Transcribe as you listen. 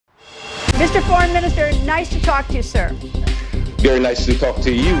Mr. Foreign Minister, nice to talk to you, sir. Very nice to talk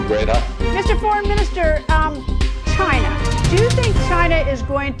to you, Greta. Mr. Foreign Minister, China. Do you think China is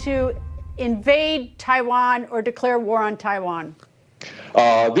going to invade Taiwan or declare war on Taiwan?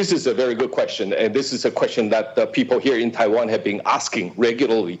 This is a very good question, and this is a question that the people here in Taiwan have been asking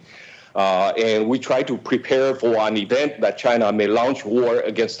regularly. And we try to prepare for an event that China may launch war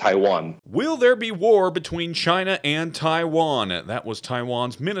against Taiwan. Will there be war between China and Taiwan? That was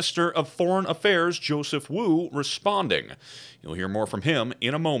Taiwan's Minister of Foreign Affairs, Joseph Wu, responding. You'll hear more from him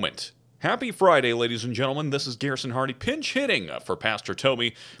in a moment. Happy Friday, ladies and gentlemen. This is Garrison Hardy pinch hitting for Pastor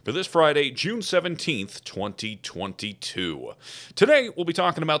Toby for this Friday, June 17th, 2022. Today, we'll be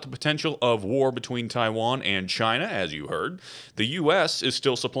talking about the potential of war between Taiwan and China, as you heard. The U.S. is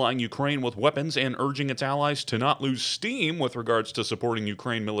still supplying Ukraine with weapons and urging its allies to not lose steam with regards to supporting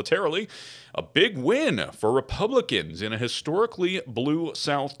Ukraine militarily. A big win for Republicans in a historically blue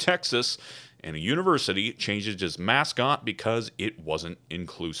South Texas. And a university changes its mascot because it wasn't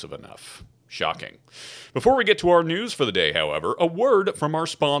inclusive enough. Shocking. Before we get to our news for the day, however, a word from our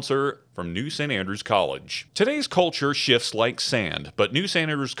sponsor from New St. Andrews College. Today's culture shifts like sand, but New St.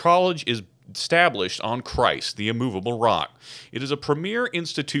 Andrews College is established on Christ, the immovable rock. It is a premier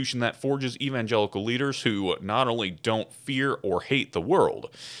institution that forges evangelical leaders who not only don't fear or hate the world,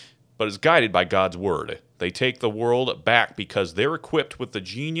 but is guided by God's word. They take the world back because they're equipped with the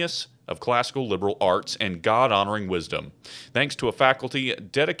genius of classical liberal arts and God-honoring wisdom, thanks to a faculty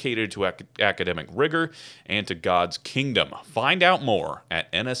dedicated to academic rigor and to God's kingdom. Find out more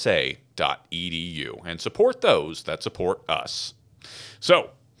at nsa.edu and support those that support us.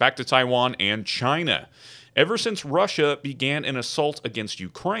 So, back to Taiwan and China. Ever since Russia began an assault against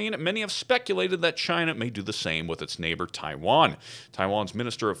Ukraine, many have speculated that China may do the same with its neighbor Taiwan. Taiwan's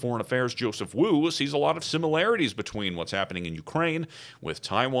Minister of Foreign Affairs, Joseph Wu, sees a lot of similarities between what's happening in Ukraine with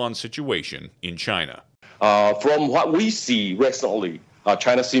Taiwan's situation in China. From what we see recently,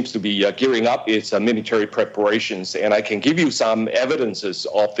 China seems to be gearing up its military preparations, and I can give you some evidences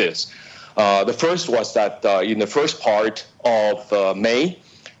of this. The first was that in the first part of May,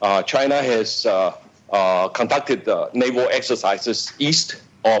 China has conducted naval exercises east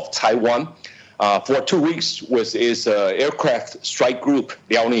of Taiwan for 2 weeks with its aircraft strike group,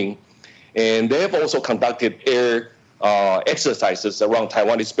 Liaoning. And they have also conducted air exercises around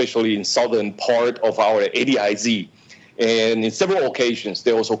Taiwan, especially in southern part of our ADIZ. And in several occasions,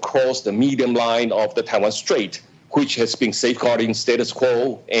 they also crossed the medium line of the Taiwan Strait, which has been safeguarding status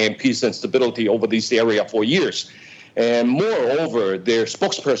quo and peace and stability over this area for years. And moreover, their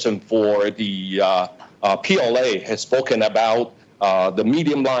spokesperson for the PLA has spoken about the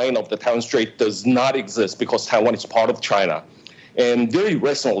medium line of the Taiwan Strait does not exist because Taiwan is part of China. And very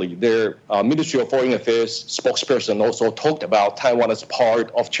recently, their Ministry of Foreign Affairs spokesperson also talked about Taiwan as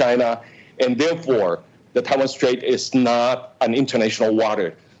part of China, and therefore the Taiwan Strait is not an international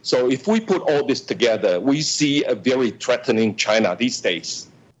water. So if we put all this together, we see a very threatening China these days.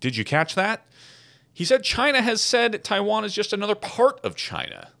 Did you catch that? He said China has said Taiwan is just another part of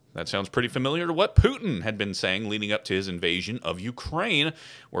China. That sounds pretty familiar to what Putin had been saying leading up to his invasion of Ukraine,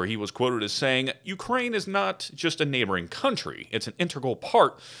 where he was quoted as saying, Ukraine is not just a neighboring country, it's an integral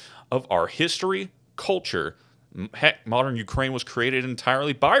part of our history, culture. Heck, modern Ukraine was created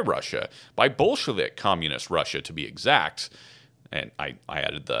entirely by Russia, by Bolshevik communist Russia to be exact. And I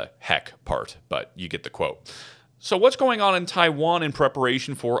added the heck part, but you get the quote. So what's going on in Taiwan in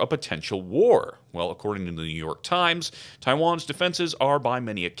preparation for a potential war? Well, according to the New York Times, Taiwan's defenses are by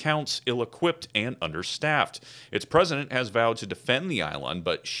many accounts ill-equipped and understaffed. Its president has vowed to defend the island,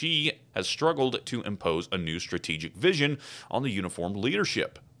 but she has struggled to impose a new strategic vision on the uniformed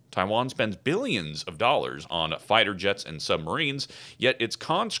leadership. Taiwan spends billions of dollars on fighter jets and submarines, yet its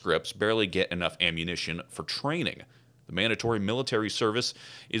conscripts barely get enough ammunition for training. The mandatory military service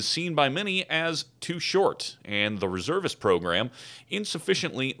is seen by many as too short, and the reservist program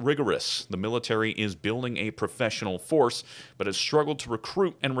insufficiently rigorous. The military is building a professional force, but has struggled to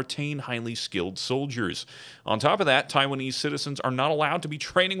recruit and retain highly skilled soldiers. On top of that, Taiwanese citizens are not allowed to be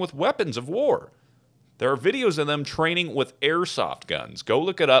training with weapons of war. There are videos of them training with airsoft guns. Go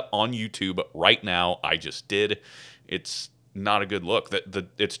look it up on YouTube right now. I just did. It's not a good look.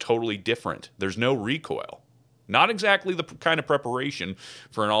 It's totally different. There's no recoil. Not exactly the kind of preparation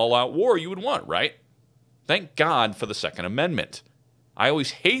for an all-out war you would want, right? Thank God for the Second Amendment. I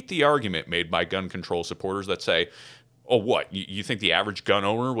always hate the argument made by gun control supporters that say, oh, what, you think the average gun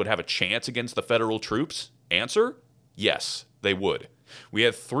owner would have a chance against the federal troops? Answer, yes, they would. We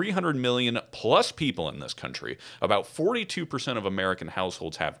have 300 million plus people in this country. About 42% of American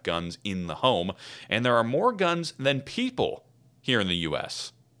households have guns in the home, and there are more guns than people here in the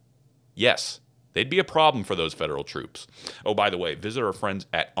U.S. Yes, they'd be a problem for those federal troops. Oh, by the way, visit our friends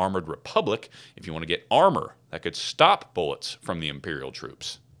at Armored Republic if you want to get armor that could stop bullets from the Imperial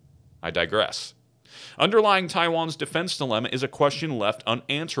troops. I digress. Underlying Taiwan's defense dilemma is a question left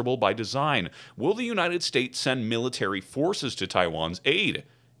unanswerable by design. Will the United States send military forces to Taiwan's aid?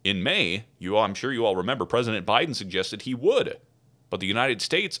 In May, I'm sure you all remember, President Biden suggested he would. But the United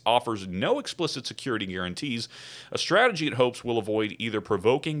States offers no explicit security guarantees, a strategy it hopes will avoid either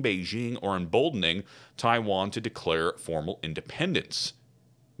provoking Beijing or emboldening Taiwan to declare formal independence.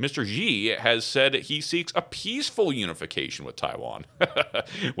 Mr. Xi has said he seeks a peaceful unification with Taiwan,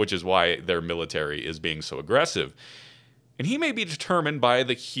 which is why their military is being so aggressive. And he may be deterred by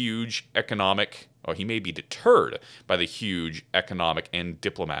the huge economic and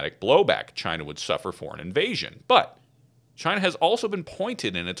diplomatic blowback China would suffer for an invasion. But China has also been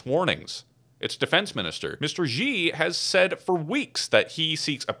pointed in its warnings. Its defense minister, Mr. Xi, has said for weeks that he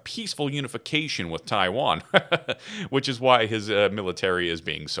seeks a peaceful unification with Taiwan, which is why his military is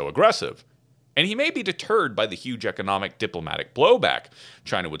being so aggressive. And he may be deterred by the huge economic diplomatic blowback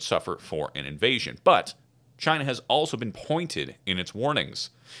China would suffer for an invasion. But China has also been pointed in its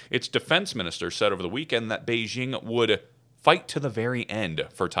warnings. Its defense minister said over the weekend that Beijing would fight to the very end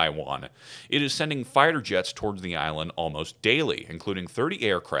for Taiwan. It is sending fighter jets towards the island almost daily, including 30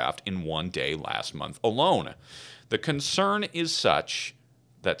 aircraft in one day last month alone. The concern is such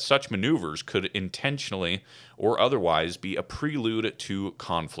that such maneuvers could intentionally or otherwise be a prelude to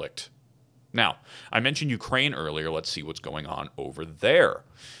conflict. Now, I mentioned Ukraine earlier. Let's see what's going on over there.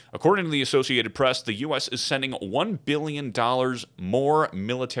 According to the Associated Press, the U.S. is sending $1 billion more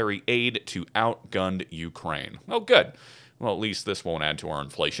military aid to outgun Ukraine. Oh, good. Well, at least this won't add to our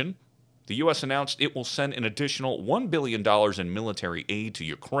inflation. The U.S. announced it will send an additional $1 billion in military aid to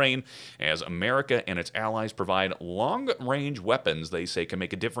Ukraine as America and its allies provide long-range weapons they say can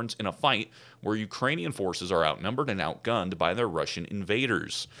make a difference in a fight where Ukrainian forces are outnumbered and outgunned by their Russian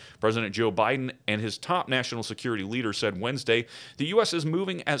invaders. President Joe Biden and his top national security leader said Wednesday the U.S. is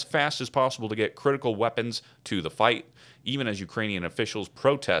moving as fast as possible to get critical weapons to the fight, even as Ukrainian officials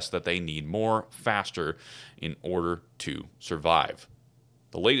protest that they need more faster in order to survive.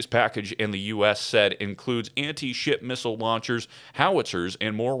 The latest package in the U.S. said includes anti-ship missile launchers, howitzers,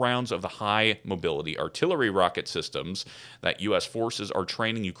 and more rounds of the high-mobility artillery rocket systems that U.S. forces are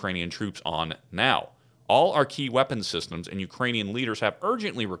training Ukrainian troops on now. All are key weapons systems, and Ukrainian leaders have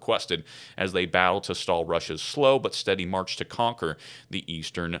urgently requested as they battle to stall Russia's slow but steady march to conquer the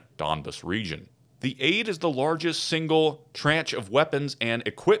eastern Donbas region. The aid is the largest single tranche of weapons and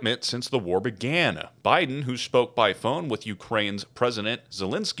equipment since the war began. Biden, who spoke by phone with Ukraine's President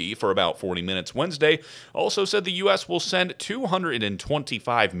Zelensky for about 40 minutes Wednesday, also said the U.S. will send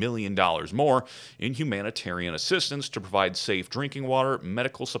 $225 million more in humanitarian assistance to provide safe drinking water,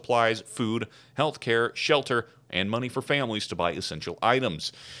 medical supplies, food, health care, shelter, and money for families to buy essential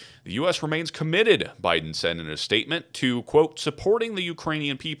items. The U.S. remains committed, Biden said in a statement, to, quote, supporting the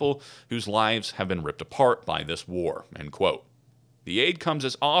Ukrainian people whose lives have been ripped apart by this war, end quote. The aid comes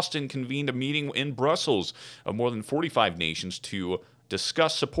as Austin convened a meeting in Brussels of more than 45 nations to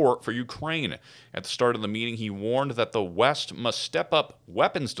discuss support for Ukraine. At the start of the meeting, he warned that the West must step up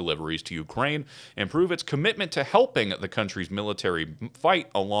weapons deliveries to Ukraine and prove its commitment to helping the country's military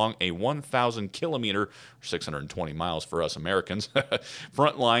fight along a 1,000-kilometer, 620 miles for us Americans,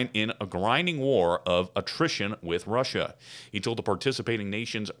 front line in a grinding war of attrition with Russia. He told the participating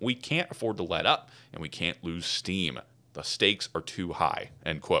nations, "We can't afford to let up, and we can't lose steam. The stakes are too high,"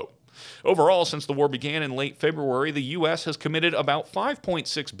 end quote. Overall, since the war began in late February, the U.S. has committed about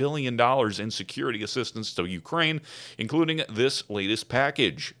 $5.6 billion in security assistance to Ukraine, including this latest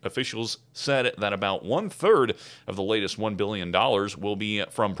package. Officials said that about one-third of the latest $1 billion will be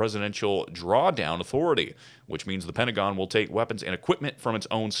from Presidential Drawdown Authority, which means the Pentagon will take weapons and equipment from its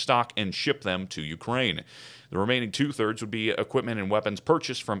own stock and ship them to Ukraine. The remaining two-thirds would be equipment and weapons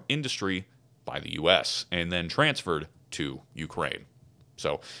purchased from industry by the U.S. and then transferred to Ukraine.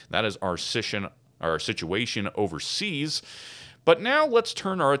 So that is our situation overseas. But now let's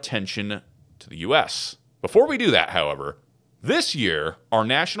turn our attention to the U.S. Before we do that, however, this year, our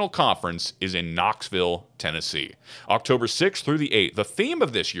national conference is in Knoxville, Tennessee, October 6th through the 8th. The theme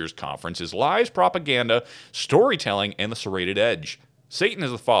of this year's conference is lies, propaganda, storytelling, and the serrated edge. Satan is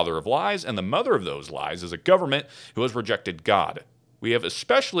the father of lies, and the mother of those lies is a government who has rejected God. We have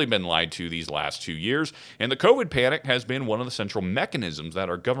especially been lied to these last 2 years, and the COVID panic has been one of the central mechanisms that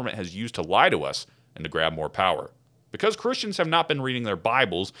our government has used to lie to us and to grab more power. Because Christians have not been reading their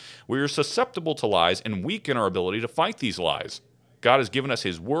Bibles, we are susceptible to lies and weaken our ability to fight these lies. God has given us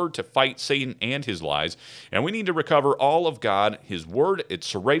his word to fight Satan and his lies, and we need to recover all of God, his word, its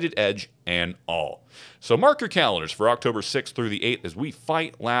serrated edge, and all. So mark your calendars for October 6th through the 8th as we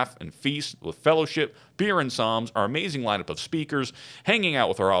fight, laugh, and feast with fellowship, beer and psalms, our amazing lineup of speakers, hanging out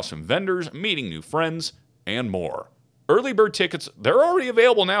with our awesome vendors, meeting new friends, and more. Early bird tickets, they're already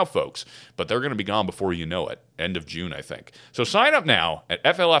available now, folks, but they're going to be gone before you know it. End of June, I think. So sign up now at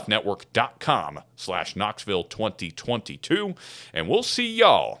flfnetwork.com/Knoxville2022, and we'll see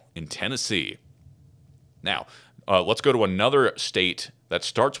y'all in Tennessee. Now, let's go to another state that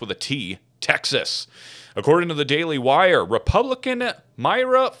starts with a T, Texas. According to the Daily Wire, Republican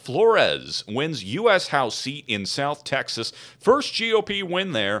Mayra Flores wins U.S. House seat in South Texas. First GOP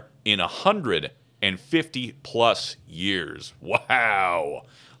win there in 150-plus years. Wow.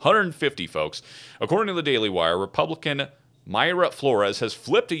 150, folks. According to the Daily Wire, Republican Mayra Flores has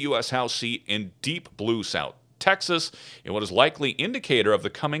flipped a U.S. House seat in deep blue South Texas in what is likely indicator of the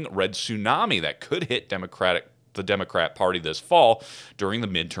coming red tsunami that could hit the Democrat Party this fall during the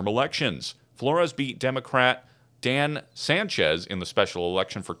midterm elections. Flores beat Democrat Dan Sanchez in the special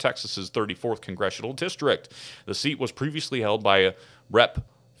election for Texas's 34th congressional district. The seat was previously held by Rep.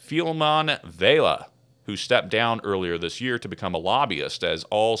 Philemon Vela, who stepped down earlier this year to become a lobbyist, as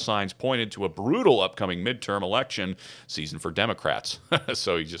all signs pointed to a brutal upcoming midterm election season for Democrats.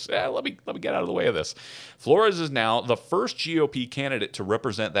 So he just, let me get out of the way of this. Flores is now the first GOP candidate to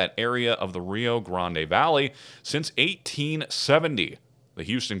represent that area of the Rio Grande Valley since 1870. The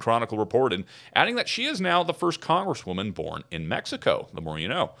Houston Chronicle reported, adding that she is now the first congresswoman born in Mexico. The more you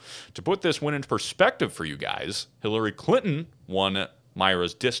know. To put this win into perspective for you guys, Hillary Clinton won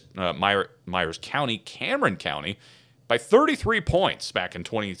Myra's county, Cameron County, by 33 points back in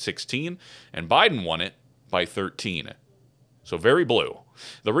 2016, and Biden won it by 13. So very blue.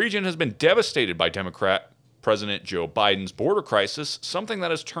 The region has been devastated by Democrat President Joe Biden's border crisis, something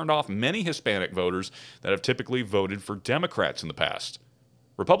that has turned off many Hispanic voters that have typically voted for Democrats in the past.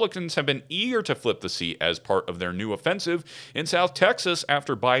 Republicans have been eager to flip the seat as part of their new offensive in South Texas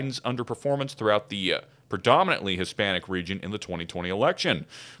after Biden's underperformance throughout the predominantly Hispanic region in the 2020 election.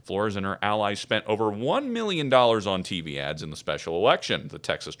 Flores and her allies spent over $1 million on TV ads in the special election, the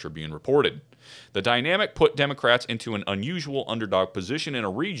Texas Tribune reported. The dynamic put Democrats into an unusual underdog position in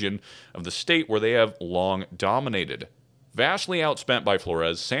a region of the state where they have long dominated. Vastly outspent by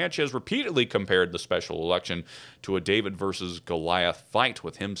Flores, Sanchez repeatedly compared the special election to a David versus Goliath fight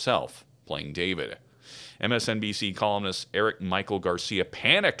with himself, playing David. MSNBC columnist Eric Michael Garcia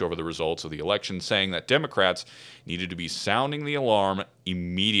panicked over the results of the election, saying that Democrats needed to be sounding the alarm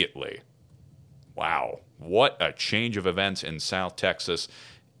immediately. Wow, what a change of events in South Texas.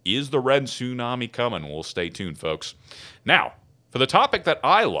 Is the red tsunami coming? We'll stay tuned, folks. Now, for the topic that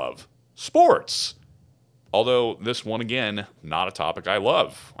I love, sports. Although this one, again, not a topic I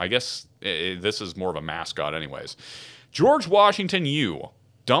love. I guess this is more of a mascot anyways. George Washington U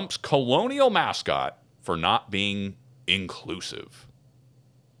dumps colonial mascot for not being inclusive.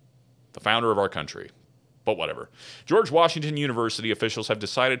 The founder of our country. But whatever. George Washington University officials have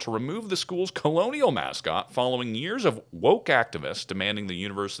decided to remove the school's colonial mascot following years of woke activists demanding the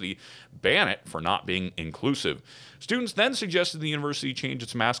university ban it for not being inclusive. Students then suggested the university change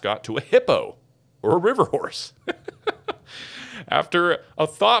its mascot to a hippo or a river horse. After a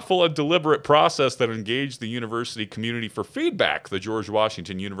thoughtful and deliberate process that engaged the university community for feedback, the George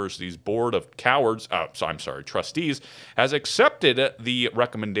Washington University's Board of Trustees has accepted the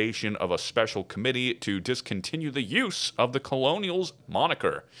recommendation of a special committee to discontinue the use of the Colonials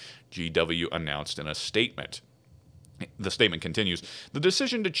moniker, GW announced in a statement. The statement continues, the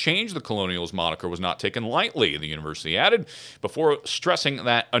decision to change the Colonials moniker was not taken lightly, the university added, before stressing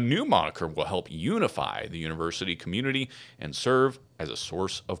that a new moniker will help unify the university community and serve as a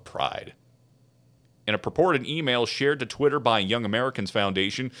source of pride. In a purported email shared to Twitter by Young Americans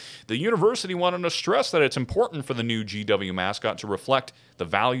Foundation, the university wanted to stress that it's important for the new GW mascot to reflect the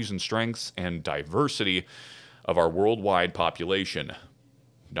values and strengths and diversity of our worldwide population.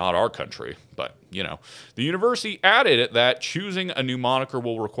 Not our country, but, you know. The university added that choosing a new moniker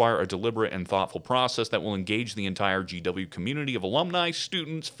will require a deliberate and thoughtful process that will engage the entire GW community of alumni,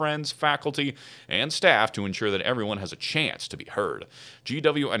 students, friends, faculty, and staff to ensure that everyone has a chance to be heard.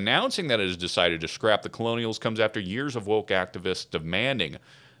 GW announcing that it has decided to scrap the Colonials comes after years of woke activists demanding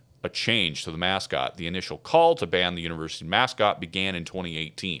a change to the mascot. The initial call to ban the university mascot began in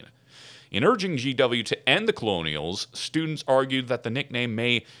 2018. In urging GW to end the Colonials, students argued that the nickname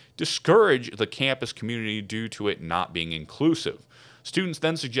may discourage the campus community due to it not being inclusive. Students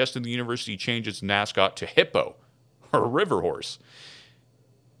then suggested the university change its mascot to Hippo, or a river horse.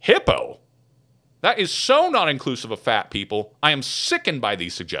 Hippo? That is so not inclusive of fat people. I am sickened by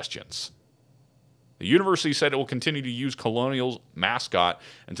these suggestions. The university said it will continue to use Colonial's mascot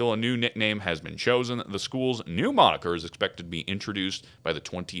until a new nickname has been chosen. The school's new moniker is expected to be introduced by the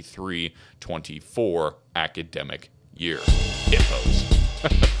 23-24 academic year. Hippos.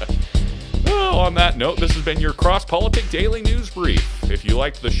 Well, on that note, this has been your Cross Politic Daily News Brief. If you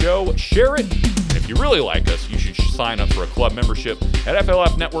liked the show, share it. And if you really like us, you should sign up for a club membership at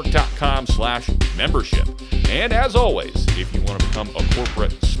flfnetwork.com/membership. And as always, if you want to become a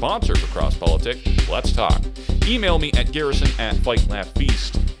corporate sponsor for Cross Politic, let's talk. Email me at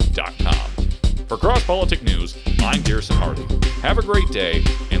garrison@fightlaughfeast.com. For Cross Politic News, I'm Garrison Hardy. Have a great day,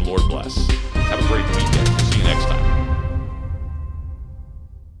 and Lord bless. Have a great weekend. See you next time.